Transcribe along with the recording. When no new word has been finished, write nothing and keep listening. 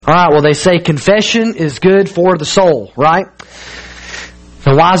All right, well, they say confession is good for the soul, right?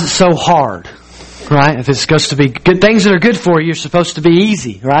 Now, why is it so hard? Right? If it's supposed to be good things that are good for you, are supposed to be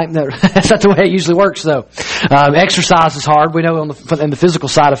easy, right? That's not the way it usually works, though. Exercise is hard. We know on the physical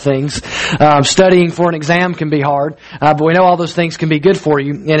side of things. Studying for an exam can be hard, but we know all those things can be good for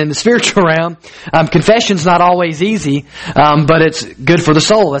you. And in the spiritual realm, confession's not always easy, but it's good for the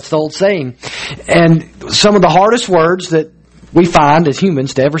soul. That's the old saying. And some of the hardest words that we find as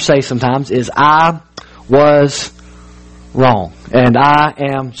humans to ever say sometimes is, I was wrong, and I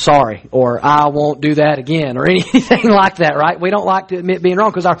am sorry, or I won't do that again, or anything like that, right? We don't like to admit being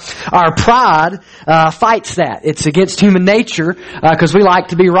wrong because our pride fights that. It's against human nature because we like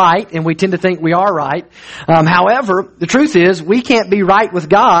to be right, and we tend to think we are right. However, the truth is we can't be right with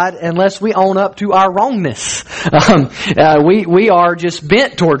God unless we own up to our wrongness. We are just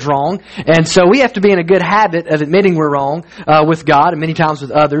bent towards wrong, and so we have to be in a good habit of admitting we're wrong with God and many times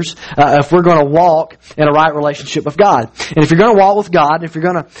with others if we're going to walk in a right relationship with God. And if you're going to walk with God, if you're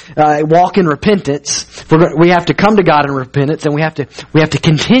going to walk in repentance, we have to come to God in repentance, and we have to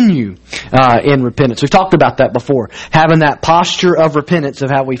continue in repentance. We've talked about that before, having that posture of repentance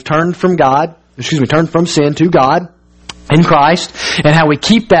of how we've turned from sin to God in Christ, and how we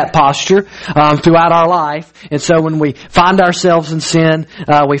keep that posture throughout our life. And so when we find ourselves in sin,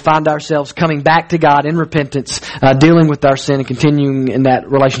 we find ourselves coming back to God in repentance, dealing with our sin and continuing in that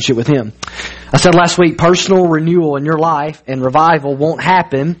relationship with Him. I said last week, personal renewal in your life and revival won't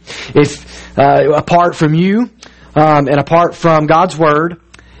happen if apart from you, and apart from God's Word,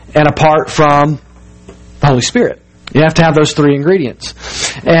 and apart from the Holy Spirit. You have to have those three ingredients.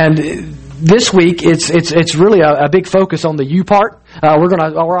 And this week, it's really a big focus on the you part.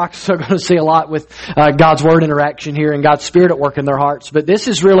 We're also going to see a lot with God's Word interaction here and God's Spirit at work in their hearts. But this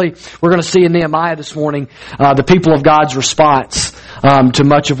is really, we're going to see in Nehemiah this morning, the people of God's response to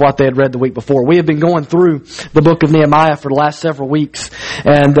much of what they had read the week before. We have been going through the book of Nehemiah for the last several weeks.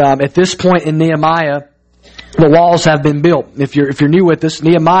 And at this point in Nehemiah, the walls have been built. If you're new with us,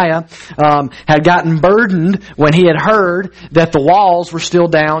 Nehemiah had gotten burdened when he had heard that the walls were still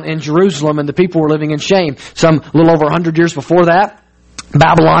down in Jerusalem and the people were living in shame. A little over 100 years before that,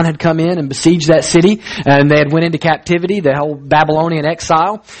 Babylon had come in and besieged that city, and they had went into captivity, the whole Babylonian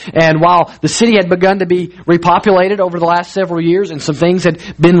exile. And while the city had begun to be repopulated over the last several years, and some things had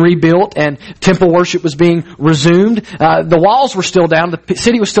been rebuilt, and temple worship was being resumed, the walls were still down, the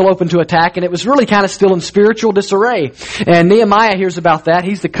city was still open to attack, and it was really kind of still in spiritual disarray. And Nehemiah hears about that.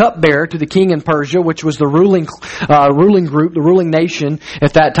 He's the cupbearer to the king in Persia, which was the ruling group, the ruling nation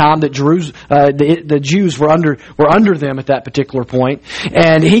at that time that the Jews were under them at that particular point.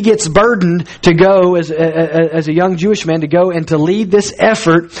 And he gets burdened to go as a young Jewish man to go and to lead this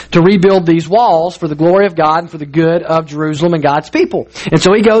effort to rebuild these walls for the glory of God and for the good of Jerusalem and God's people. And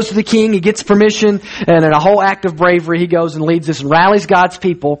so he goes to the king, he gets permission, and in a whole act of bravery, he goes and leads this and rallies God's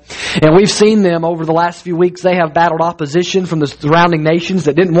people. And we've seen them over the last few weeks. They have battled opposition from the surrounding nations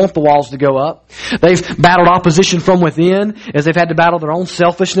that didn't want the walls to go up. They've battled opposition from within as they've had to battle their own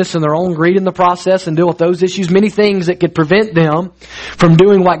selfishness and their own greed in the process and deal with those issues. Many things that could prevent them from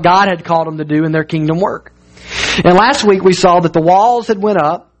doing what God had called them to do in their kingdom work. And last week we saw that the walls had went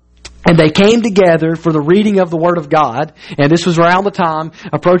up and they came together for the reading of the Word of God. And this was around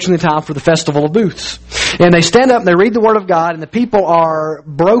approaching the time for the Festival of Booths. And they stand up and they read the Word of God, and the people are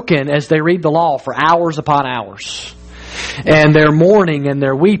broken as they read the law for hours upon hours. And they're mourning and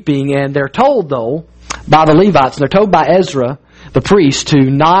they're weeping, and they're told, though, by the Levites, and they're told by Ezra, the priest, to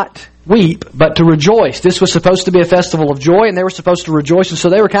not weep, but to rejoice. This was supposed to be a festival of joy, and they were supposed to rejoice, and so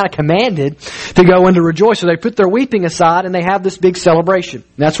they were kind of commanded to go and to rejoice. So they put their weeping aside, and they have this big celebration.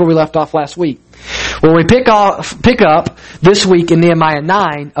 And that's where we left off last week. Well, we pick up this week in Nehemiah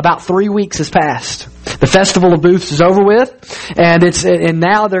 9, about 3 weeks has passed. The Festival of Booths is over with, and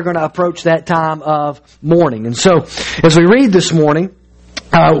now they're going to approach that time of mourning. And so, as we read this morning,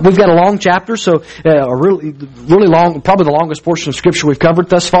 we've got a long chapter, so a really long, probably the longest portion of Scripture we've covered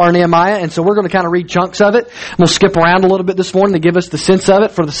thus far in Nehemiah, and so we're going to kind of read chunks of it. We'll skip around a little bit this morning to give us the sense of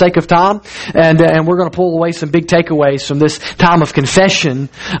it for the sake of time, and we're going to pull away some big takeaways from this time of confession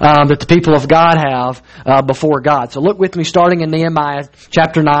that the people of God have before God. So look with me, starting in Nehemiah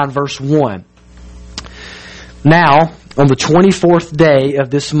chapter 9, verse 1. Now, on the 24th day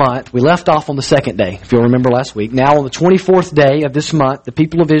of this month, we left off on the second day, if you'll remember last week. Now on the 24th day of this month, the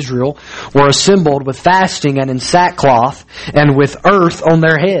people of Israel were assembled with fasting and in sackcloth and with earth on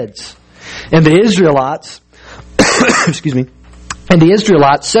their heads. And the Israelites,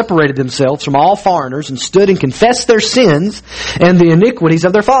 separated themselves from all foreigners and stood and confessed their sins and the iniquities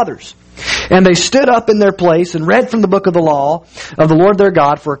of their fathers. And they stood up in their place and read from the book of the law of the Lord their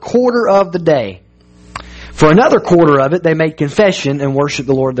God for a quarter of the day. For another quarter of it, they made confession and worshiped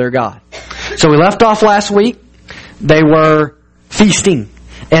the Lord their God. So we left off last week. They were feasting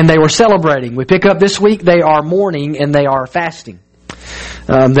and they were celebrating. We pick up this week. They are mourning and they are fasting.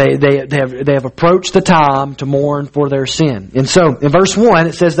 They have approached the time to mourn for their sin. And so in verse 1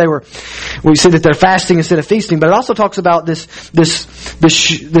 it says we see that they're fasting instead of feasting, but it also talks about this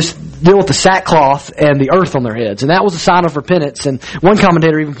deal with the sackcloth and the earth on their heads. And that was a sign of repentance. And one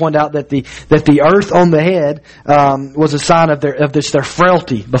commentator even pointed out that the earth on the head was a sign of their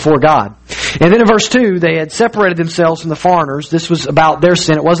frailty before God. And then in verse 2, they had separated themselves from the foreigners. This was about their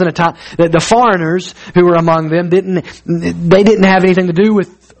sin. It wasn't a time that the foreigners who were among them didn't have anything to do with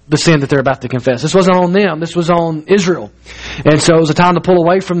the sin that they're about to confess. This wasn't on them. This was on Israel. And so it was a time to pull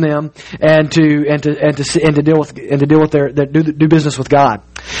away from them and to deal with their do business with God.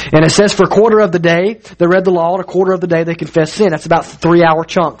 And it says for a quarter of the day they read the law, and a quarter of the day they confessed sin. That's about 3-hour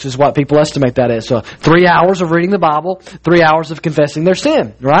chunks is what people estimate that is. So 3 hours of reading the Bible, 3 hours of confessing their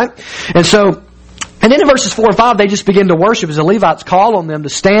sin, right? And then in verses 4 and 5, they just begin to worship as the Levites call on them to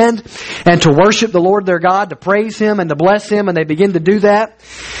stand and to worship the Lord their God, to praise Him and to bless Him, and they begin to do that.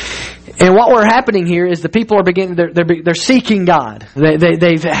 And what we're happening here is the people are they're seeking God.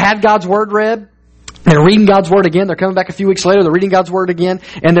 They've had God's Word read. They're reading God's Word again. They're coming back a few weeks later. They're reading God's Word again.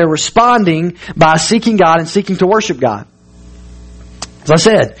 And they're responding by seeking God and seeking to worship God. As I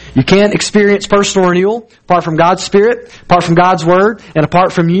said, you can't experience personal renewal apart from God's Spirit, apart from God's Word, and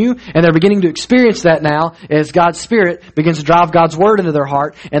apart from you. And they're beginning to experience that now as God's Spirit begins to drive God's Word into their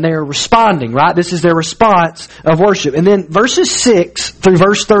heart. And they are responding, right? This is their response of worship. And then verses 6 through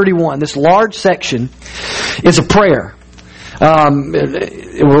verse 31, this large section, is a prayer.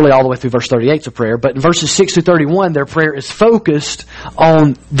 Really all the way through verse 38 is a prayer. But in verses 6 through 31, their prayer is focused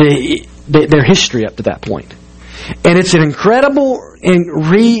on their history up to that point. And it's an incredible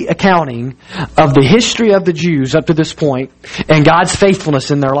recounting of the history of the Jews up to this point and God's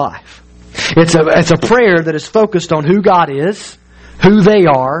faithfulness in their life. It's a prayer that is focused on who God is, who they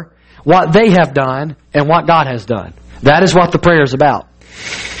are, what they have done, and what God has done. That is what the prayer is about.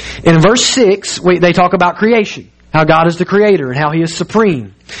 In verse 6, they talk about creation. How God is the creator and how He is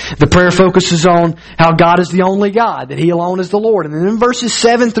supreme. The prayer focuses on how God is the only God, that He alone is the Lord. And then in verses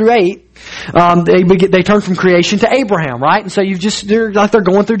 7 through 8, they turn from creation to Abraham, right? And so they're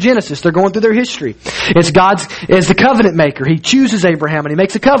going through Genesis. They're going through their history. It's God as the covenant maker. He chooses Abraham and He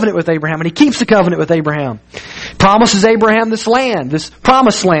makes a covenant with Abraham and He keeps the covenant with Abraham. Promises Abraham this land, this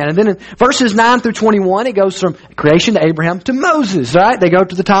promised land. And then in verses 9 through 21, it goes from creation to Abraham to Moses, right? They go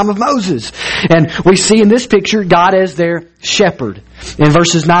to the time of Moses. And we see in this picture God as their shepherd. In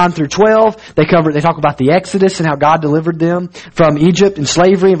verses 9 through 12, they talk about the Exodus and how God delivered them from Egypt in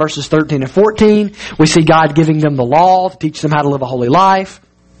slavery. In verses 13 and 14, we see God giving them the law to teach them how to live a holy life.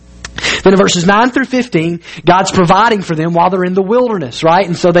 Then in verses 9 through 15, God's providing for them while they're in the wilderness, right?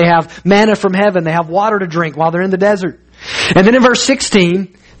 And so they have manna from heaven. They have water to drink while they're in the desert. And then in verse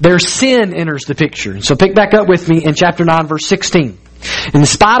 16, their sin enters the picture. So pick back up with me in chapter 9, verse 16. In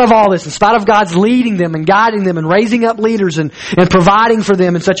spite of all this, in spite of God's leading them and guiding them and raising up leaders and providing for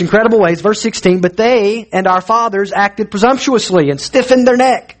them in such incredible ways, verse 16, but they and our fathers acted presumptuously and stiffened their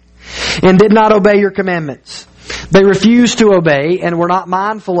neck and did not obey your commandments. They refused to obey and were not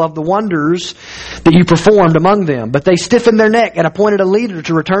mindful of the wonders that you performed among them. But they stiffened their neck and appointed a leader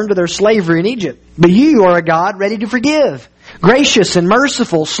to return to their slavery in Egypt. But you are a God ready to forgive, gracious and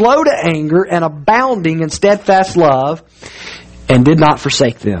merciful, slow to anger, and abounding in steadfast love, and did not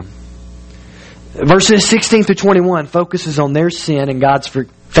forsake them. Verses 16 through 21 focuses on their sin and God's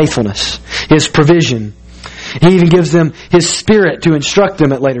faithfulness, His provision. He even gives them His Spirit to instruct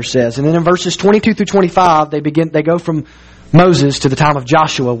them, it later says. And then in verses 22 through 25, they go from Moses to the time of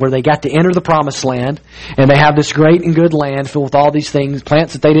Joshua, where they got to enter the promised land, and they have this great and good land filled with all these things,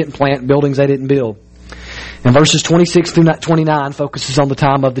 plants that they didn't plant, buildings they didn't build. And verses 26 through 29 focuses on the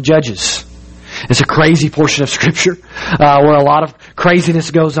time of the judges. It's a crazy portion of Scripture where a lot of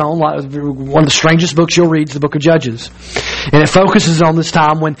craziness goes on. One of the strangest books you'll read is the book of Judges. And it focuses on this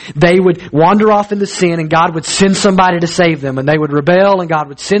time when they would wander off into sin and God would send somebody to save them. And they would rebel and God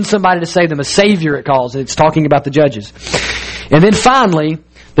would send somebody to save them. A Savior, it calls. And it's talking about the judges. And then finally,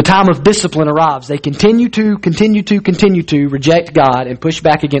 the time of discipline arrives. They continue to reject God and push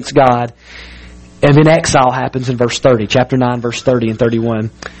back against God. And then exile happens in verse 30, chapter 9, verse 30 and 31.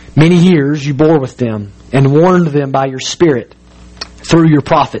 Many years you bore with them and warned them by your Spirit through your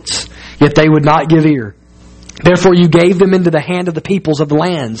prophets, yet they would not give ear. Therefore you gave them into the hand of the peoples of the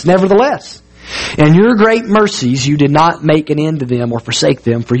lands. Nevertheless, In your great mercies you did not make an end to them or forsake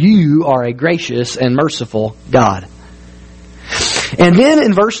them, for you are a gracious and merciful God. And then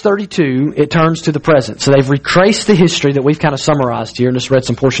in verse 32, it turns to the present. So they've retraced the history that we've kind of summarized here and just read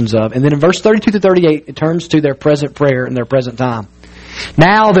some portions of. And then in verse 32 to 38, it turns to their present prayer and their present time.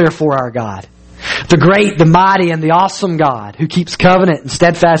 Now, therefore, our God, the great, the mighty, and the awesome God, who keeps covenant and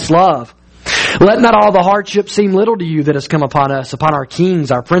steadfast love, let not all the hardship seem little to you that has come upon us, upon our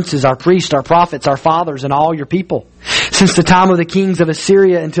kings, our princes, our priests, our prophets, our fathers, and all your people, since the time of the kings of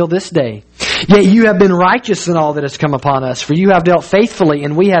Assyria until this day. Yet you have been righteous in all that has come upon us, for you have dealt faithfully,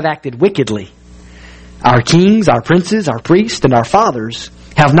 and we have acted wickedly. Our kings, our princes, our priests, and our fathers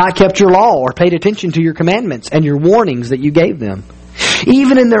have not kept your law or paid attention to your commandments and your warnings that you gave them.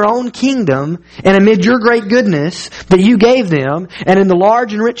 Even in their own kingdom, and amid your great goodness that you gave them, and in the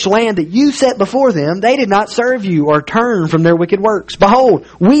large and rich land that you set before them, they did not serve you or turn from their wicked works. Behold,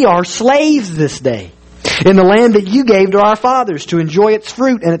 we are slaves this day in the land that you gave to our fathers to enjoy its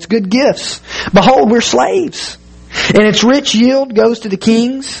fruit and its good gifts. Behold, we're slaves. And its rich yield goes to the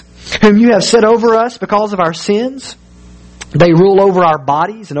kings whom you have set over us because of our sins. They rule over our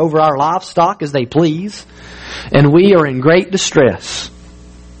bodies and over our livestock as they please. And we are in great distress.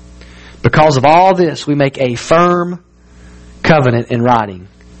 Because of all this, we make a firm covenant in writing.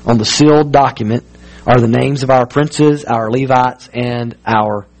 On the sealed document are the names of our princes, our Levites, and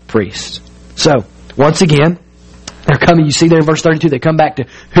our priests. So, once again, they're coming, you see there in verse 32, they come back to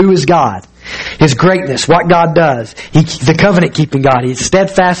who is God, His greatness, what God does, the covenant-keeping God, His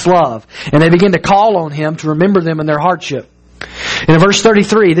steadfast love. And they begin to call on Him to remember them in their hardship. And in verse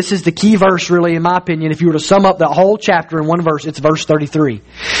 33, this is the key verse really in my opinion. If you were to sum up that whole chapter in one verse, it's verse 33.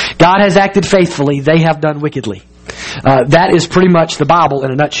 God has acted faithfully, they have done wickedly. That is pretty much the Bible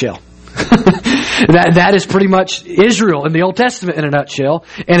in a nutshell. That is pretty much Israel in the Old Testament in a nutshell.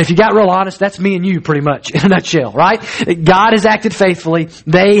 And if you got real honest, that's me and you pretty much in a nutshell, right? God has acted faithfully.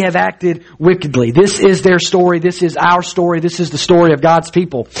 They have acted wickedly. This is their story. This is our story. This is the story of God's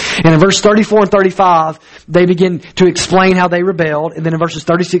people. And in verse 34 and 35, they begin to explain how they rebelled. And then in verses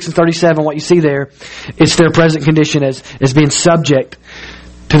 36 and 37, what you see there, it's their present condition as being subject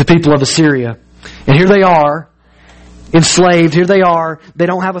to the people of Assyria. And here they are, enslaved. Here they are. They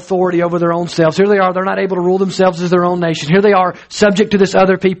don't have authority over their own selves. Here they are. They're not able to rule themselves as their own nation. Here they are, subject to this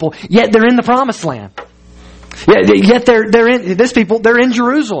other people. Yet they're in the promised land. Yet they're in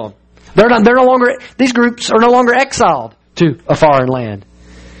Jerusalem. They're no longer, these groups are no longer exiled to a foreign land.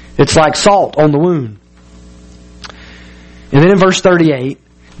 It's like salt on the wound. And then in verse 38,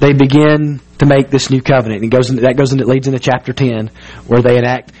 they begin to make this new covenant. And it leads into chapter 10, where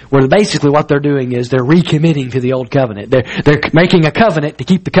basically what they're doing is they're recommitting to the old covenant. They're making a covenant to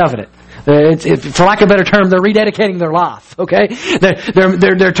keep the covenant. For lack of a better term, they're rededicating their life. Okay,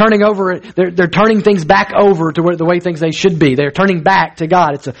 they're turning over. They're turning things back over to the way things they should be. They're turning back to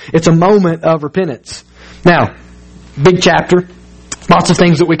God. It's a moment of repentance. Now, big chapter. Lots of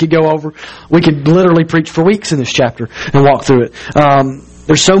things that we could go over. We could literally preach for weeks in this chapter and walk through it.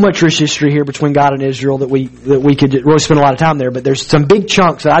 There's so much rich history here between God and Israel that we could really spend a lot of time there. But there's some big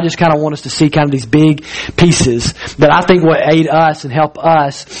chunks that I just kind of want us to see, kind of these big pieces that I think will aid us and help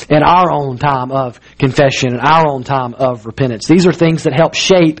us in our own time of confession and our own time of repentance. These are things that help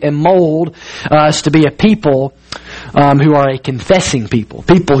shape and mold us to be a people who are a confessing people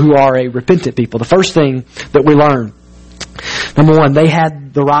who are a repentant people. The first thing that we learn, number one, they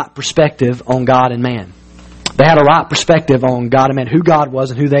had the right perspective on God and man. They had a right perspective on God and man, who God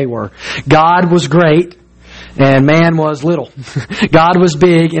was and who they were. God was great and man was little. God was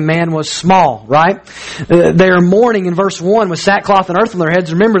big and man was small, right? They are mourning in verse 1 with sackcloth and earth on their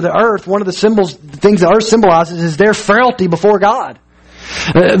heads. Remember, the earth, one of the things the earth symbolizes is their frailty before God.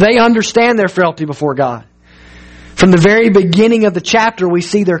 They understand their frailty before God. From the very beginning of the chapter, we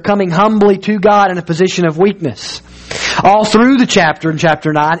see they're coming humbly to God in a position of weakness. All through the chapter, in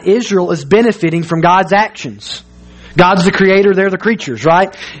chapter 9, Israel is benefiting from God's actions. God's the creator, they're the creatures,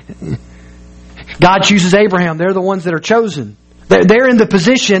 right? God chooses Abraham, they're the ones that are chosen. They're in the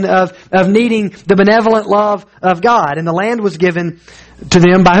position of needing the benevolent love of God. And the land was given to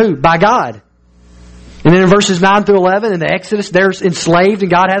them by who? By God. And then in verses 9 through 11, in the Exodus, they're enslaved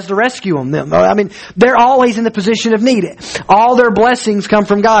and God has to rescue them. I mean, they're always in the position of need. All their blessings come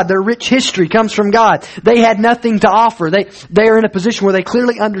from God. Their rich history comes from God. They had nothing to offer. They are in a position where they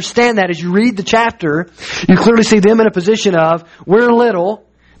clearly understand that. As you read the chapter, you clearly see them in a position of, we're little,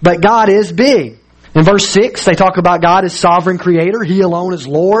 but God is big. In verse 6, they talk about God as sovereign creator. He alone is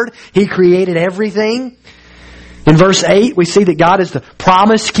Lord. He created everything. In verse 8, we see that God is the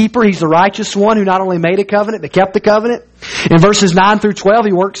promise keeper. He's the righteous one who not only made a covenant, but kept the covenant. In verses 9 through 12,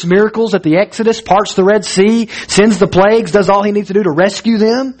 He works miracles at the Exodus, parts the Red Sea, sends the plagues, does all He needs to do to rescue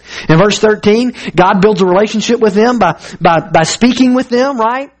them. In verse 13, God builds a relationship with them by speaking with them,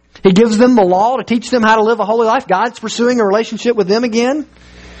 right? He gives them the law to teach them how to live a holy life. God's pursuing a relationship with them again.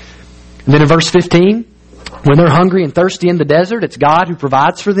 And then in verse 15, when they're hungry and thirsty in the desert, it's God who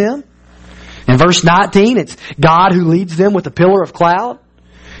provides for them. In verse 19, it's God who leads them with a pillar of cloud.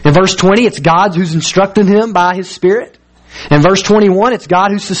 In verse 20, it's God who's instructing them by His Spirit. In verse 21, it's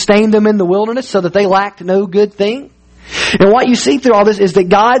God who sustained them in the wilderness so that they lacked no good thing. And what you see through all this is that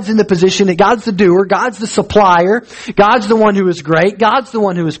God's in the position, that God's the doer, God's the supplier, God's the one who is great, God's the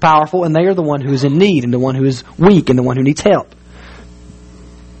one who is powerful, and they are the one who is in need, and the one who is weak, and the one who needs help.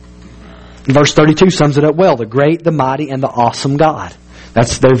 Verse 32 sums it up well. The great, the mighty, and the awesome God.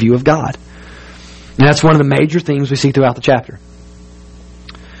 That's their view of God. And that's one of the major themes we see throughout the chapter.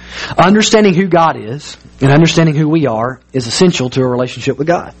 Understanding who God is and understanding who we are is essential to a relationship with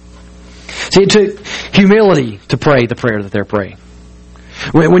God. See, it took humility to pray the prayer that they're praying.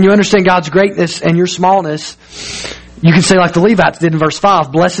 When you understand God's greatness and your smallness, you can say like the Levites did in verse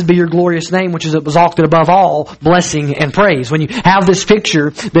 5, blessed be your glorious name, which is exalted above all blessing and praise. When you have this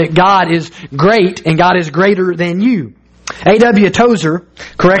picture that God is great and God is greater than you. A.W. Tozer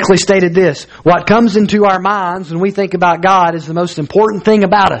correctly stated this: what comes into our minds when we think about God is the most important thing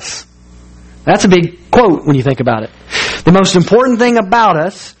about us. That's a big quote when you think about it. The most important thing about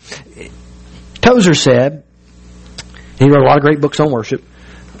us, Tozer said, he wrote a lot of great books on worship,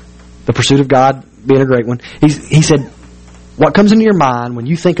 The Pursuit of God being a great one. He said, what comes into your mind when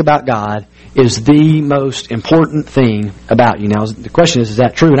you think about God is the most important thing about you. Now, the question is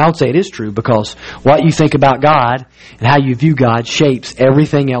that true? And I would say it is true, because what you think about God and how you view God shapes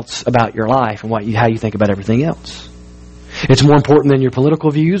everything else about your life and how you think about everything else. It's more important than your political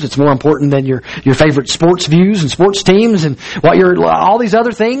views. It's more important than your favorite sports views and sports teams and all these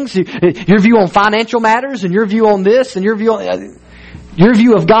other things. Your view on financial matters and your view on this and your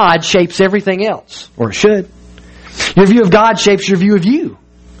view of God shapes everything else, or it should. Your view of God shapes your view of you.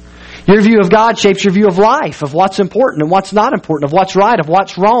 Your view of God shapes your view of life, of what's important and what's not important, of what's right, of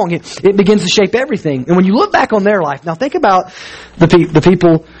what's wrong. It begins to shape everything. And when you look back on their life, now think about the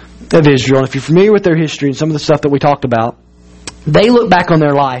people of Israel. And if you're familiar with their history and some of the stuff that we talked about, they look back on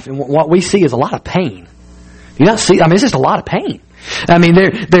their life and what we see is a lot of pain. You not see? I mean, it's just a lot of pain. I mean,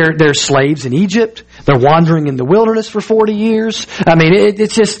 they're slaves in Egypt. They're wandering in the wilderness for 40 years. I mean,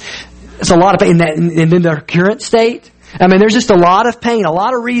 it's a lot of pain. And in their current state, I mean, there's just a lot of pain, a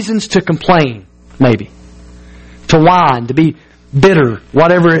lot of reasons to complain, maybe. To whine, to be bitter,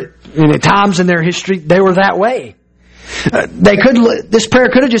 whatever. And at times in their history, they were that way. This prayer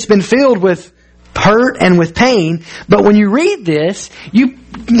could have just been filled with hurt and with pain, but when you read this,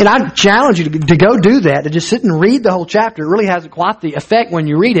 and I challenge you to go do that, to just sit and read the whole chapter. It really has quite the effect when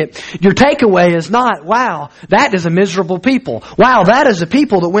you read it. Your takeaway is not, wow, that is a miserable people. Wow, that is a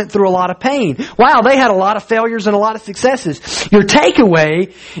people that went through a lot of pain. Wow, they had a lot of failures and a lot of successes. Your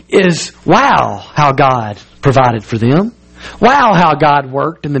takeaway is, wow, how God provided for them. Wow, how God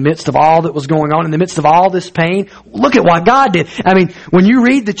worked in the midst of all that was going on, in the midst of all this pain. Look at what God did. I mean, when you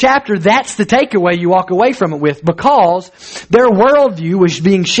read the chapter, that's the takeaway you walk away from it with, because their worldview was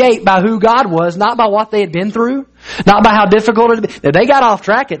being shaped by who God was, not by what they had been through, not by how difficult it had been. They got off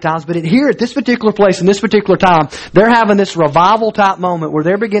track at times, but here at this particular place, in this particular time, they're having this revival type moment where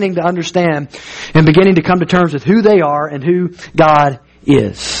they're beginning to understand and beginning to come to terms with who they are and who God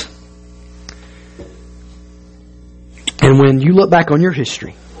is. And when you look back on your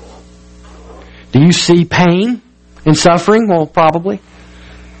history, do you see pain and suffering? Well, probably.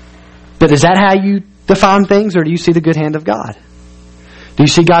 But is that how you define things, or do you see the good hand of God? Do you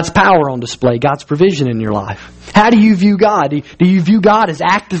see God's power on display, God's provision in your life? How do you view God? Do you view God as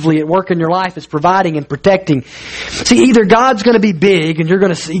actively at work in your life, as providing and protecting? See, either God's going to be big and you're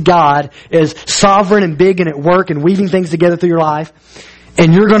going to see God as sovereign and big and at work and weaving things together through your life,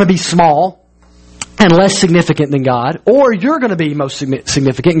 and you're going to be small and less significant than God, or you're going to be most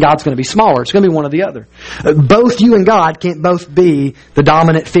significant and God's going to be smaller. It's going to be one or the other. Both you and God can't both be the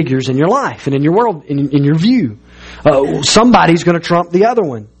dominant figures in your life and in your world, in your view. Somebody's going to trump the other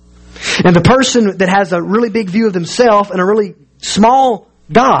one. And the person that has a really big view of themselves and a really small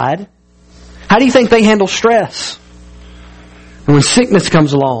God, how do you think they handle stress? And when sickness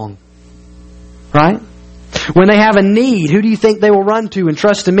comes along, right? When they have a need, who do you think they will run to and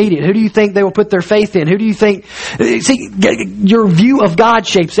trust immediate? Who do you think they will put their faith in? Who do you think... See, your view of God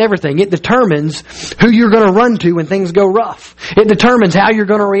shapes everything. It determines who you're going to run to when things go rough. It determines how you're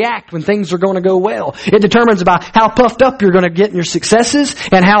going to react when things are going to go well. It determines about how puffed up you're going to get in your successes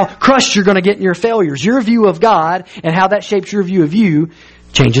and how crushed you're going to get in your failures. Your view of God and how that shapes your view of you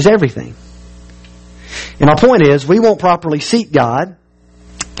changes everything. And our point is, we won't properly seek God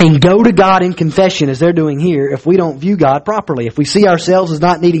and go to God in confession as they're doing here if we don't view God properly. If we see ourselves as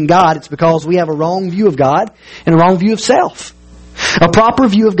not needing God, it's because we have a wrong view of God and a wrong view of self. A proper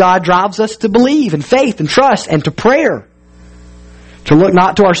view of God drives us to believe and faith and trust and to prayer. To look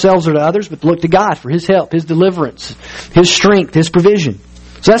not to ourselves or to others, but to look to God for His help, His deliverance, His strength, His provision.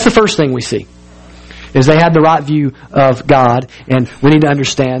 So that's the first thing we see. Is they had the right view of God, and we need to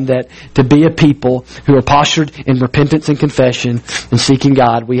understand that to be a people who are postured in repentance and confession and seeking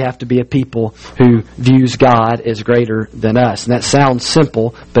God, we have to be a people who views God as greater than us. And that sounds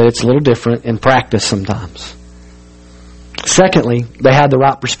simple, but it's a little different in practice sometimes. Secondly, they had the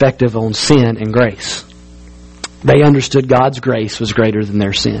right perspective on sin and grace. They understood God's grace was greater than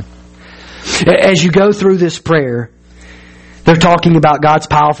their sin. As you go through this prayer, they're talking about God's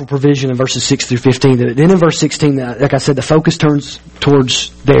powerful provision in verses 6 through 15. Then in verse 16, like I said, the focus turns towards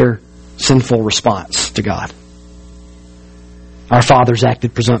their sinful response to God. Our fathers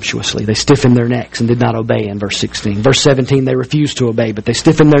acted presumptuously. They stiffened their necks and did not obey in verse 16. Verse 17, they refused to obey, but they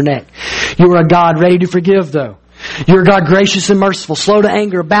stiffened their neck. You are a God ready to forgive, though. You're a God gracious and merciful, slow to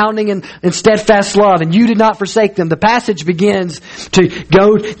anger, abounding in steadfast love, and you did not forsake them. The passage begins to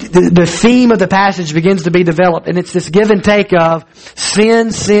go, the theme of the passage begins to be developed, and it's this give and take of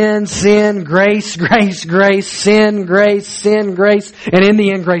sin, sin, sin, grace, grace, grace, sin, grace, and in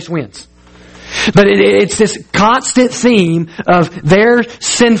the end, grace wins. But it's this constant theme of their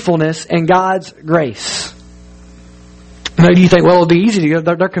sinfulness and God's grace. Maybe you think, well, it'll be easy to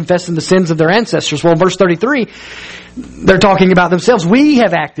go. They're confessing the sins of their ancestors. Well, in verse 33, they're talking about themselves. We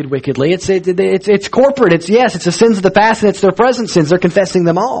have acted wickedly. It's corporate. It's the sins of the past and it's their present sins. They're confessing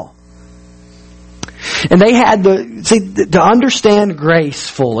them all. And they had to understand grace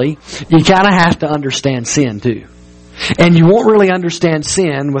fully, you kind of have to understand sin too. And you won't really understand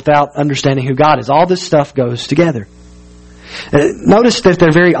sin without understanding who God is. All this stuff goes together. Notice that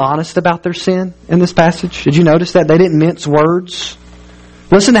they're very honest about their sin in this passage. Did you notice that? They didn't mince words.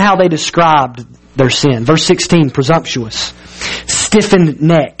 Listen to how they described their sin. Verse 16, presumptuous, stiffened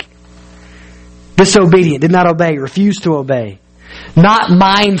neck, disobedient, did not obey, refused to obey, not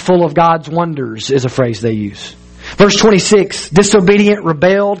mindful of God's wonders is a phrase they use. Verse 26, disobedient,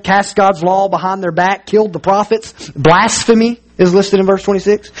 rebelled, cast God's law behind their back, killed the prophets. Blasphemy is listed in verse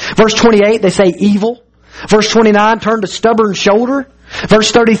 26. Verse 28, they say evil. Verse 29, turned a stubborn shoulder.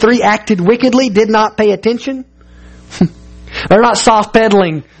 Verse 33, acted wickedly, did not pay attention. They're not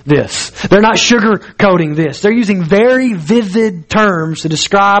soft-pedaling this. They're not sugar-coating this. They're using very vivid terms to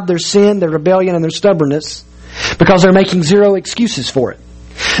describe their sin, their rebellion, and their stubbornness because they're making zero excuses for it.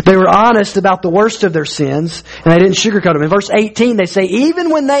 They were honest about the worst of their sins, and they didn't sugarcoat them. In verse 18, they say, even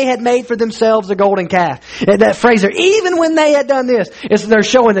when they had made for themselves a golden calf. That phrase there, even when they had done this, they're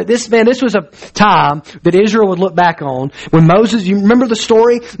showing that this was a time that Israel would look back on. When Moses, you remember the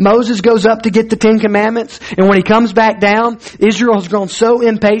story? Moses goes up to get the 10 Commandments, and when he comes back down, Israel has grown so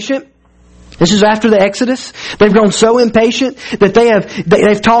impatient. This is after the Exodus. They've grown so impatient that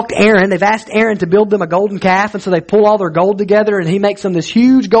they've talked Aaron. They've asked Aaron to build them a golden calf, and so they pull all their gold together, and he makes them this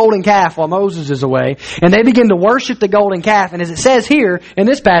huge golden calf while Moses is away. And they begin to worship the golden calf. And as it says here in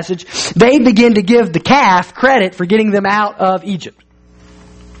this passage, they begin to give the calf credit for getting them out of Egypt.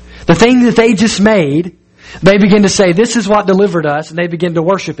 The thing that they just made, they begin to say, this is what delivered us, and they begin to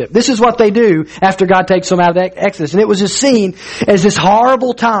worship it. This is what they do after God takes them out of the Exodus. And it was just seen as this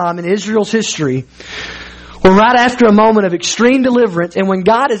horrible time in Israel's history where right after a moment of extreme deliverance, and when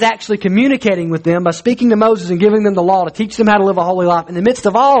God is actually communicating with them by speaking to Moses and giving them the law to teach them how to live a holy life, in the midst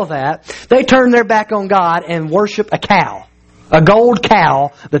of all of that, they turn their back on God and worship a cow. A gold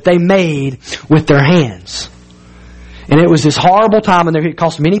cow that they made with their hands. And it was this horrible time, and it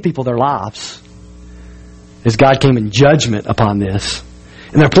cost many people their lives as God came in judgment upon this.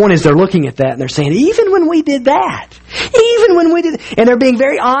 And their point is they're looking at that and they're saying, even when we did that, and they're being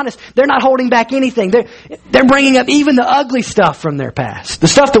very honest, they're not holding back anything. They're bringing up even the ugly stuff from their past. The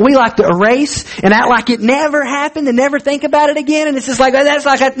stuff that we like to erase and act like it never happened and never think about it again. And it's just like, that's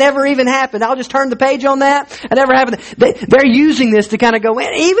like that never even happened. I'll just turn the page on that. It never happened. They're using this to kind of go,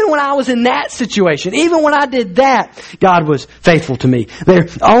 even when I was in that situation, even when I did that, God was faithful to me. They're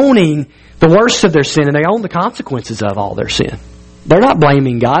owning the worst of their sin, and they own the consequences of all their sin. They're not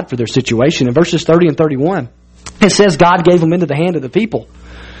blaming God for their situation. In verses 30 and 31, it says God gave them into the hand of the people.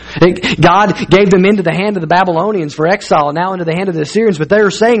 God gave them into the hand of the Babylonians for exile, and now into the hand of the Assyrians. But they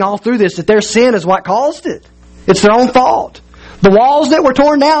were saying all through this that their sin is what caused it. It's their own fault. The walls that were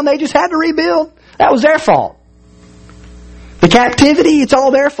torn down, they just had to rebuild. That was their fault. The captivity, it's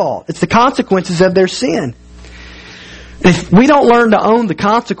all their fault. It's the consequences of their sin. If we don't learn to own the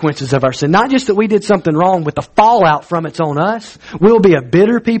consequences of our sin, not just that we did something wrong, but the fallout from it's on us, we'll be a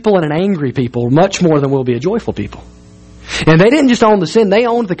bitter people and an angry people much more than we'll be a joyful people. And they didn't just own the sin, they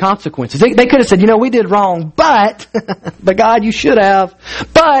owned the consequences. They could have said, we did wrong, but God, you should have.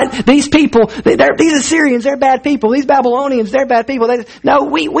 But these people, these Assyrians, they're bad people. These Babylonians, they're bad people.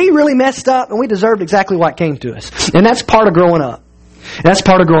 We really messed up and we deserved exactly what came to us. And that's part of growing up. That's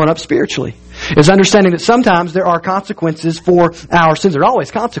part of growing up spiritually. Is understanding that sometimes there are consequences for our sins. There are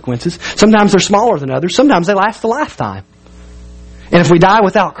always consequences. Sometimes they're smaller than others. Sometimes they last a lifetime. And if we die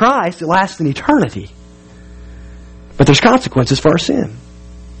without Christ, it lasts an eternity. But there's consequences for our sin.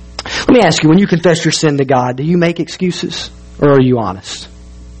 Let me ask you, when you confess your sin to God, do you make excuses or are you honest?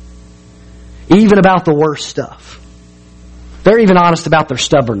 Even about the worst stuff. They're even honest about their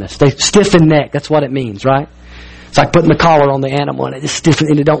stubbornness. They stiffen neck. That's what it means, right? It's like putting the collar on the animal and it just stiffens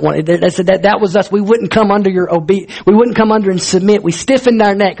and they don't want it. They said that was us. We wouldn't come under we wouldn't come under and submit. We stiffened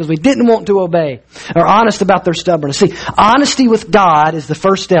our neck because we didn't want to obey. They're honest about their stubbornness. See, honesty with God is the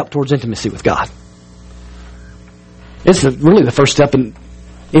first step towards intimacy with God. It's really the first step in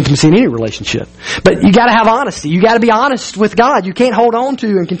intimacy in any relationship. But you got to have honesty. You got to be honest with God. You can't hold on to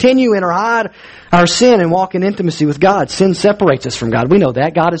and continue in or hide our sin and walk in intimacy with God. Sin separates us from God. We know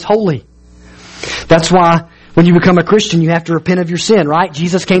that. God is holy. That's why when you become a Christian, you have to repent of your sin, right?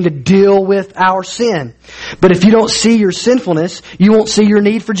 Jesus came to deal with our sin. But if you don't see your sinfulness, you won't see your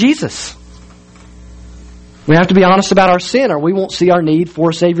need for Jesus. We have to be honest about our sin or we won't see our need for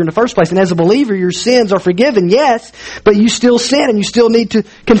a Savior in the first place. And as a believer, your sins are forgiven, yes, but you still sin and you still need to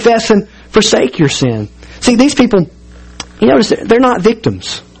confess and forsake your sin. See, these people, you notice, they're not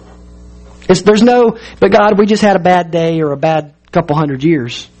victims. There's no, but God, we just had a bad day or a bad couple 100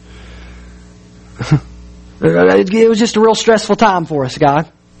 years. It was just a real stressful time for us,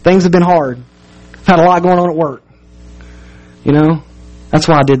 God. Things have been hard. I've had a lot going on at work. That's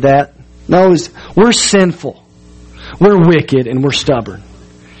why I did that. No, we're sinful. We're wicked and we're stubborn.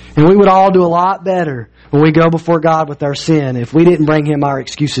 And we would all do a lot better when we go before God with our sin if we didn't bring Him our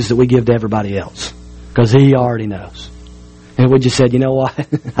excuses that we give to everybody else. Because He already knows. And we just said, you know what?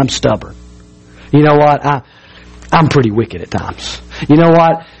 I'm stubborn. You know what? I'm pretty wicked at times. You know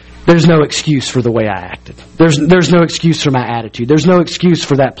what? There's no excuse for the way I acted. There's no excuse for my attitude. There's no excuse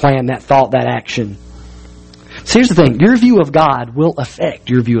for that plan, that thought, that action. So here's the thing. Your view of God will affect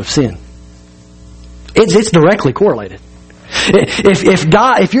your view of sin. It's directly correlated.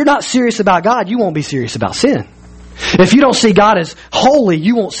 If you're not serious about God, you won't be serious about sin. If you don't see God as holy,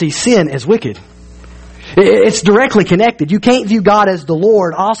 you won't see sin as wicked. It's directly connected. You can't view God as the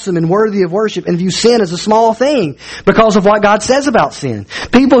Lord, awesome and worthy of worship, and view sin as a small thing because of what God says about sin.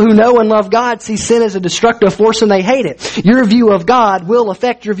 People who know and love God see sin as a destructive force and they hate it. Your view of God will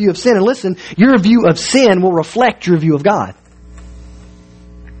affect your view of sin. And listen, your view of sin will reflect your view of God.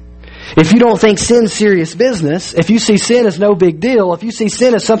 If you don't think sin's serious business, if you see sin as no big deal, if you see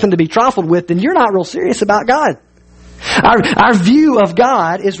sin as something to be trifled with, then you're not real serious about God. Our view of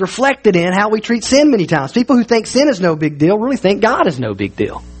God is reflected in how we treat sin many times. People who think sin is no big deal really think God is no big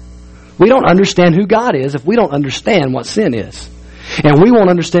deal. We don't understand who God is if we don't understand what sin is. And we won't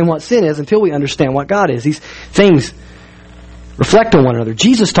understand what sin is until we understand what God is. These things reflect on one another.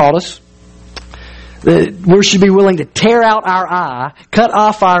 Jesus taught us that we should be willing to tear out our eye, cut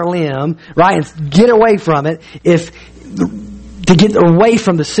off our limb, right, and get away from it to get away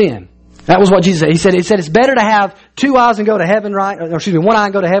from the sin. That was what Jesus said. He said it's better to have 2 eyes and go to heaven, right? Or excuse me, 1 eye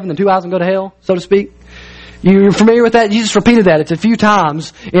and go to heaven than 2 eyes and go to hell, so to speak. You're familiar with that? Jesus repeated that. It's a few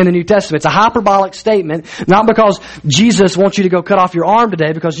times in the New Testament. It's a hyperbolic statement, not because Jesus wants you to go cut off your arm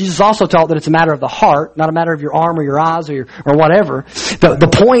today, because Jesus also taught that it's a matter of the heart, not a matter of your arm or your eyes or whatever. The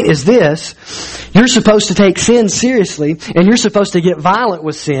point is this: you're supposed to take sin seriously, and you're supposed to get violent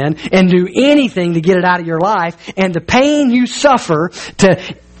with sin and do anything to get it out of your life. And the pain you suffer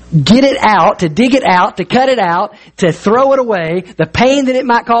to get it out, to dig it out, to cut it out, to throw it away, the pain that it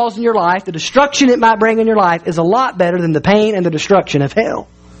might cause in your life, the destruction it might bring in your life is a lot better than the pain and the destruction of hell.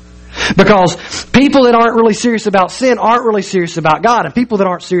 Because people that aren't really serious about sin aren't really serious about God. And people that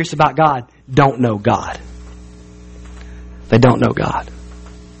aren't serious about God don't know God. They don't know God.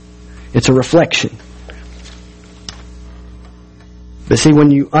 It's a reflection. But see,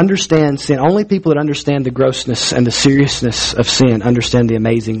 when you understand sin, only people that understand the grossness and the seriousness of sin understand the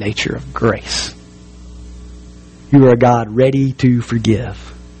amazing nature of grace. You are a God ready to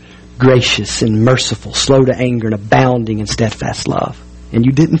forgive, gracious and merciful, slow to anger and abounding in steadfast love. And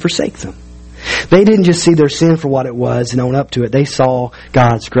you didn't forsake them. They didn't just see their sin for what it was and own up to it. They saw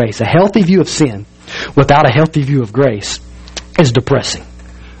God's grace. A healthy view of sin without a healthy view of grace is depressing.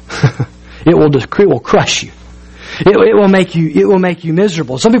 It will crush you. It will make you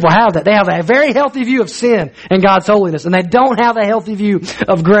miserable. Some people have that. They have a very healthy view of sin and God's holiness, and they don't have a healthy view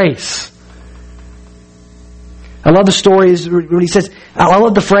of grace. I love the stories when he says, I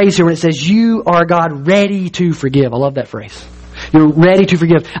love the phrase here when it says, you are a God ready to forgive. I love that phrase. You're ready to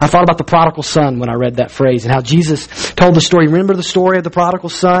forgive. I thought about the prodigal son when I read that phrase and how Jesus told the story. Remember the story of the prodigal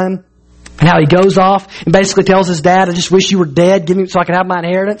son? And how he goes off and basically tells his dad, I just wish you were dead, give me so I can have my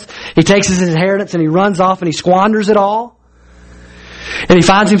inheritance. He takes his inheritance and he runs off and he squanders it all. And he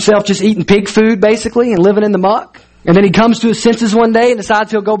finds himself just eating pig food basically and living in the muck. And then he comes to his senses one day and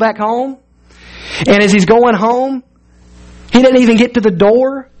decides he'll go back home. And as he's going home, he didn't even get to the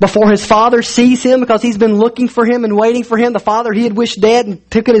door before his father sees him because he's been looking for him and waiting for him. The father he had wished dead and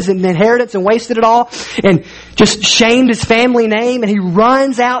took his inheritance and wasted it all and just shamed his family name. And he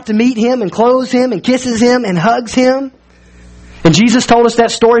runs out to meet him and clothes him and kisses him and hugs him. And Jesus told us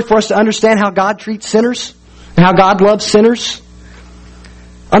that story for us to understand how God treats sinners and how God loves sinners.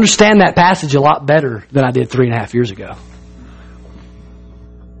 Understand that passage a lot better than I did 3.5 years ago.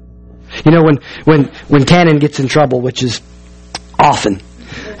 You know, when Cannon gets in trouble, which is often,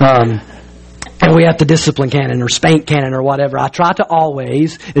 and we have to discipline Cannon or spank Cannon or whatever, I try to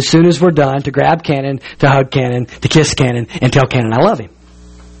always, as soon as we're done, to grab Cannon, to hug Cannon, to kiss Cannon, and tell Cannon I love him.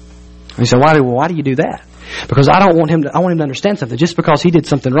 And he said, why do you do that? Because I want him to understand something. Just because he did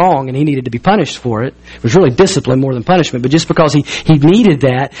something wrong and he needed to be punished for it, it was really discipline more than punishment, but just because he needed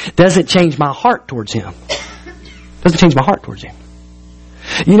that doesn't change my heart towards him. Doesn't change my heart towards him.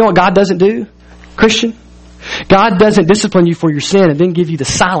 You know what God doesn't do, Christian? God doesn't discipline you for your sin and then give you the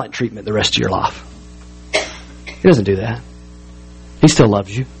silent treatment the rest of your life. He doesn't do that. He still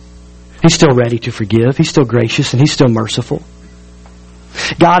loves you. He's still ready to forgive. He's still gracious and He's still merciful.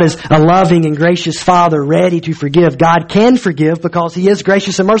 God is a loving and gracious Father ready to forgive. God can forgive because He is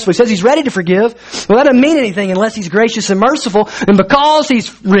gracious and merciful. He says He's ready to forgive. Well, that doesn't mean anything unless He's gracious and merciful. And because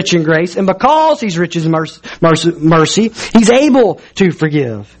He's rich in grace and because He's rich in mercy, He's able to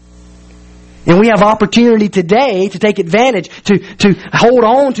forgive. And we have opportunity today to take advantage, to hold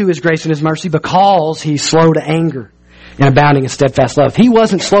on to His grace and His mercy because He's slow to anger and abounding in steadfast love. If He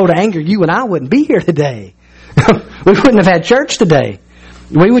wasn't slow to anger, you and I wouldn't be here today. We wouldn't have had church today.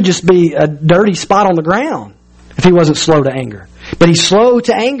 We would just be a dirty spot on the ground if He wasn't slow to anger. But He's slow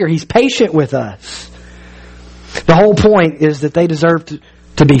to anger. He's patient with us. The whole point is that they deserve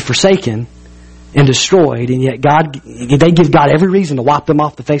to be forsaken and destroyed, and yet they give God every reason to wipe them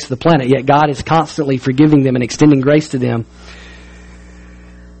off the face of the planet, yet God is constantly forgiving them and extending grace to them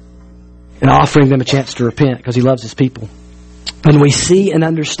and offering them a chance to repent because He loves His people. When we see and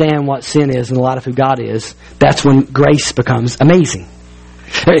understand what sin is and the light of who God is, that's when grace becomes amazing.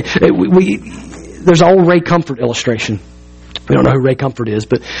 There's an old Ray Comfort illustration. We don't know who Ray Comfort is,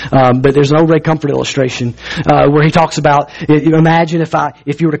 but there's an old Ray Comfort illustration where he talks about, imagine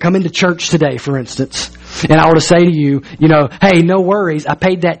if you were to come into church today, for instance, and I were to say to you, hey, no worries, I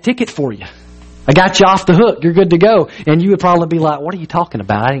paid that ticket for you. I got you off the hook. You're good to go. And you would probably be like, what are you talking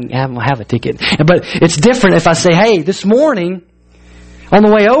about? I didn't have a ticket. But it's different if I say, hey, this morning, on the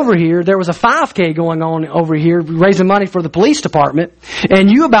way over here, there was a 5K going on over here, raising money for the police department,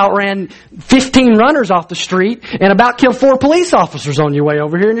 and you about ran 15 runners off the street and about killed 4 police officers on your way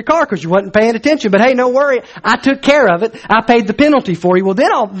over here in your car because you wasn't paying attention. But hey, no worry, I took care of it. I paid the penalty for you. Well,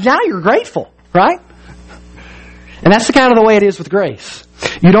 now you're grateful, right? And that's the kind of the way it is with grace.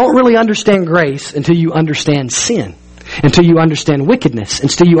 You don't really understand grace until you understand sin. Until you understand wickedness,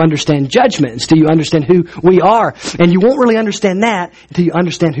 until you understand judgment, until you understand who we are. And you won't really understand that until you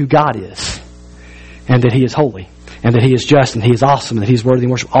understand who God is. And that He is holy. And that He is just and He is awesome and that He is worthy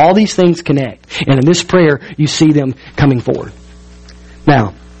of worship. All these things connect. And in this prayer, you see them coming forward.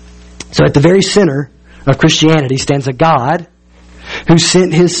 Now, so at the very center of Christianity stands a God who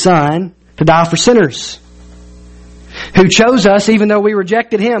sent His Son to die for sinners. Who chose us even though we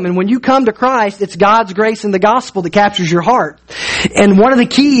rejected Him. And when you come to Christ, it's God's grace and the gospel that captures your heart. And one of the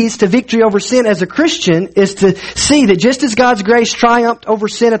keys to victory over sin as a Christian is to see that just as God's grace triumphed over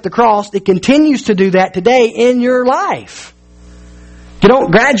sin at the cross, it continues to do that today in your life. You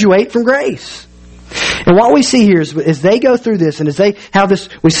don't graduate from grace. And what we see here is as they go through this and as they have this,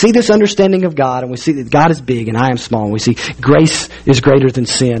 we see this understanding of God and we see that God is big and I am small. And we see grace is greater than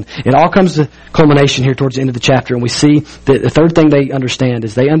sin. It all comes to culmination here towards the end of the chapter. And we see that the third thing they understand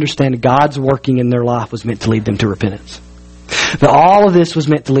is they understand God's working in their life was meant to lead them to repentance. That all of this was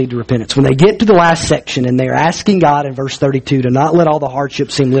meant to lead to repentance. When they get to the last section and they're asking God in verse 32 to not let all the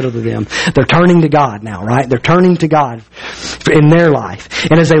hardships seem little to them, they're turning to God now, right? They're turning to God in their life.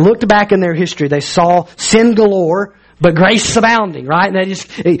 And as they looked back in their history, they saw sin galore, but grace abounding, right? And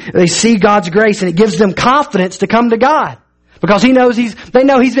they see God's grace and it gives them confidence to come to God. Because they know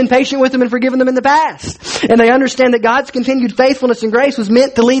He's been patient with them and forgiven them in the past. And they understand that God's continued faithfulness and grace was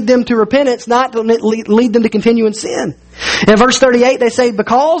meant to lead them to repentance, not to lead them to continue in sin. In verse 38 they say,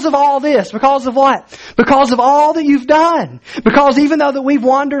 because of all this, because of what? Because of all that you've done. Because even though that we've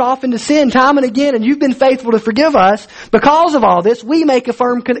wandered off into sin time and again and you've been faithful to forgive us, because of all this we make a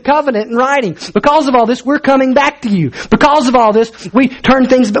firm covenant in writing. Because of all this we're coming back to you. Because of all this we turn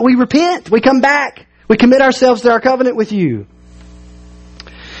things, but we repent, we come back. We commit ourselves to our covenant with you.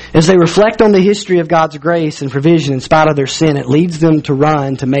 As they reflect on the history of God's grace and provision in spite of their sin, it leads them to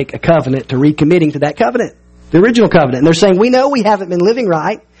run to make a covenant, to recommitting to that covenant, the original covenant. And they're saying, we know we haven't been living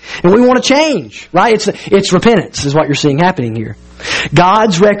right, and we want to change, right? It's repentance is what you're seeing happening here.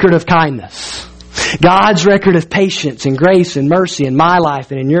 God's record of kindness, God's record of patience and grace and mercy in my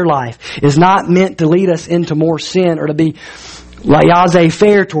life and in your life is not meant to lead us into more sin or to be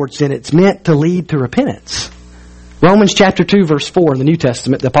laissez-faire towards sin. It's meant to lead to repentance. Romans chapter 2 verse 4 in the New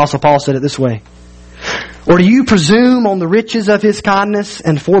Testament, the Apostle Paul said it this way. Or do you presume on the riches of His kindness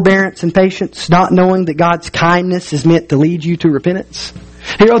and forbearance and patience, not knowing that God's kindness is meant to lead you to repentance?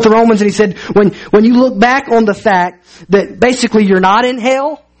 He wrote the Romans and he said, when you look back on the fact that basically you're not in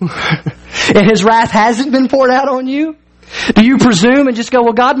hell and His wrath hasn't been poured out on you, do you presume and just go,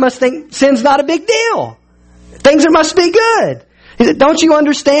 well, God must think sin's not a big deal. Things must be good. He said, don't you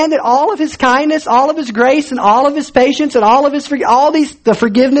understand that all of His kindness, all of His grace, and all of His patience, and all of the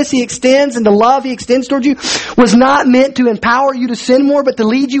forgiveness He extends and the love He extends towards you was not meant to empower you to sin more, but to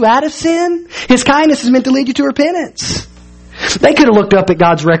lead you out of sin? His kindness is meant to lead you to repentance. They could have looked up at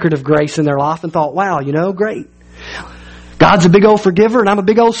God's record of grace in their life and thought, wow, great. God's a big old forgiver and I'm a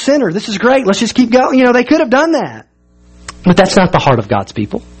big old sinner. This is great. Let's just keep going. They could have done that. But that's not the heart of God's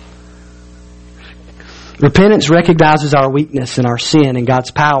people. Repentance recognizes our weakness and our sin and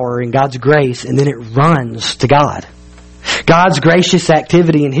God's power and God's grace, and then it runs to God. God's gracious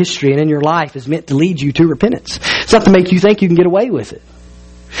activity in history and in your life is meant to lead you to repentance. It's not to make you think you can get away with it.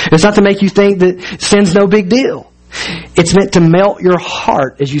 It's not to make you think that sin's no big deal. It's meant to melt your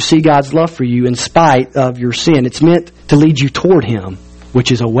heart as you see God's love for you in spite of your sin. It's meant to lead you toward Him,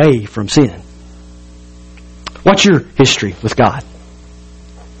 which is away from sin. What's your history with God?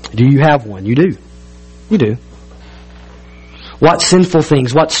 Do you have one? You do. You do. What sinful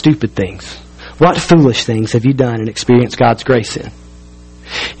things, what stupid things, what foolish things have you done and experienced God's grace in?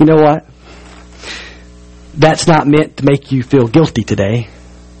 You know what? That's not meant to make you feel guilty today,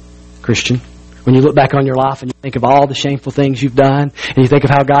 Christian. When you look back on your life and you think of all the shameful things you've done and you think of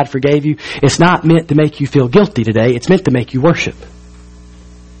how God forgave you, it's not meant to make you feel guilty today. It's meant to make you worship.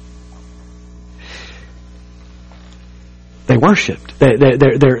 They worshipped.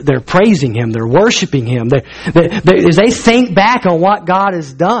 They're praising Him. They're worshiping Him. As they think back on what God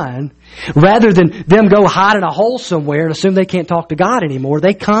has done, rather than them go hide in a hole somewhere and assume they can't talk to God anymore,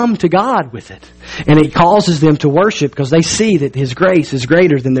 they come to God with it. And it causes them to worship because they see that His grace is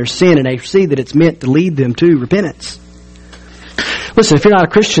greater than their sin, and they see that it's meant to lead them to repentance. Listen, if you're not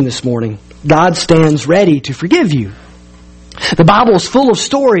a Christian this morning, God stands ready to forgive you. The Bible is full of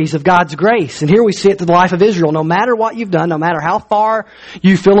stories of God's grace. And here we see it through the life of Israel. No matter what you've done, no matter how far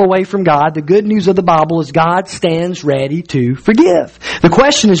you feel away from God, the good news of the Bible is God stands ready to forgive. The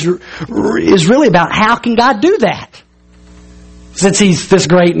question is really about how can God do that? Since He's this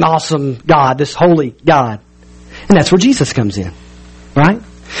great and awesome God, this holy God. And that's where Jesus comes in. Right?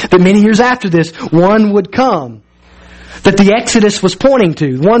 That many years after this, one would come that the Exodus was pointing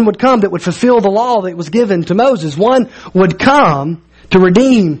to. One would come that would fulfill the law that was given to Moses. One would come to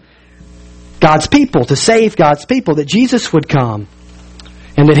redeem God's people, to save God's people. That Jesus would come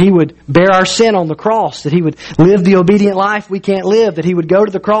and that He would bear our sin on the cross. That He would live the obedient life we can't live. That He would go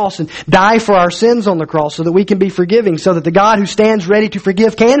to the cross and die for our sins on the cross so that we can be forgiving. So that the God who stands ready to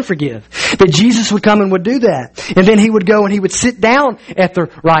forgive can forgive. That Jesus would come and would do that. And then He would go and He would sit down at the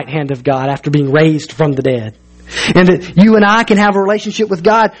right hand of God after being raised from the dead. And that you and I can have a relationship with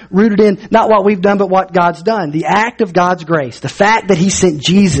God rooted in not what we've done, but what God's done. The act of God's grace, the fact that He sent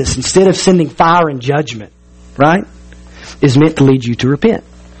Jesus instead of sending fire and judgment, right, is meant to lead you to repent.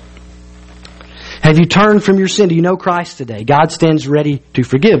 Have you turned from your sin? Do you know Christ today? God stands ready to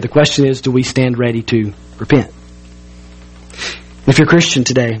forgive. The question is, do we stand ready to repent? If you're a Christian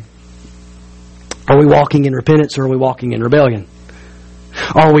today, are we walking in repentance or are we walking in rebellion?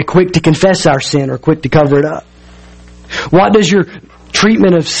 Are we quick to confess our sin or quick to cover it up? What does your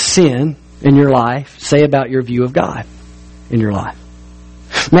treatment of sin in your life say about your view of God in your life?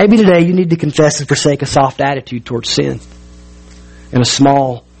 Maybe today you need to confess and forsake a soft attitude towards sin and a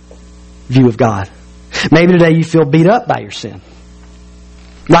small view of God. Maybe today you feel beat up by your sin.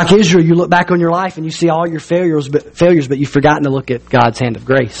 Like Israel, you look back on your life and you see all your failures, but you've forgotten to look at God's hand of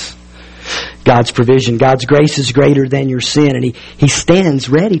grace. God's provision. God's grace is greater than your sin, and He stands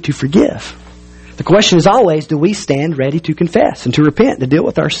ready to forgive. The question is always, do we stand ready to confess and to repent, to deal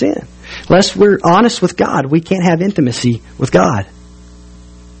with our sin? Unless we're honest with God, we can't have intimacy with God.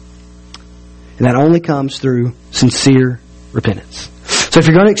 And that only comes through sincere repentance. So if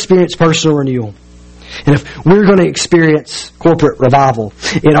you're going to experience personal renewal, and if we're going to experience corporate revival,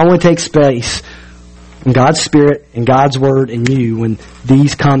 it only takes place when God's Spirit and God's Word and you, when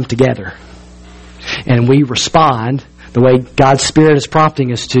these come together. And we respond the way God's Spirit is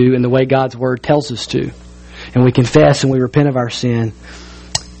prompting us to and the way God's Word tells us to. And we confess and we repent of our sin.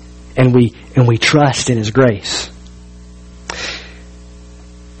 And we trust in His grace.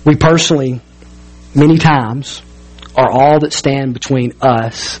 We personally, many times, are all that stand between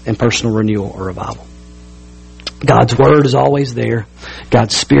us and personal renewal or revival. God's Word is always there.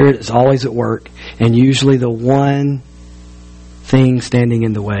 God's Spirit is always at work. And usually the one thing standing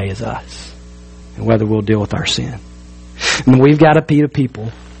in the way is us. And whether we'll deal with our sin. And we've got to be a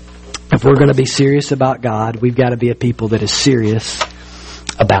people, if we're going to be serious about God, we've got to be a people that is serious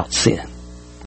about sin.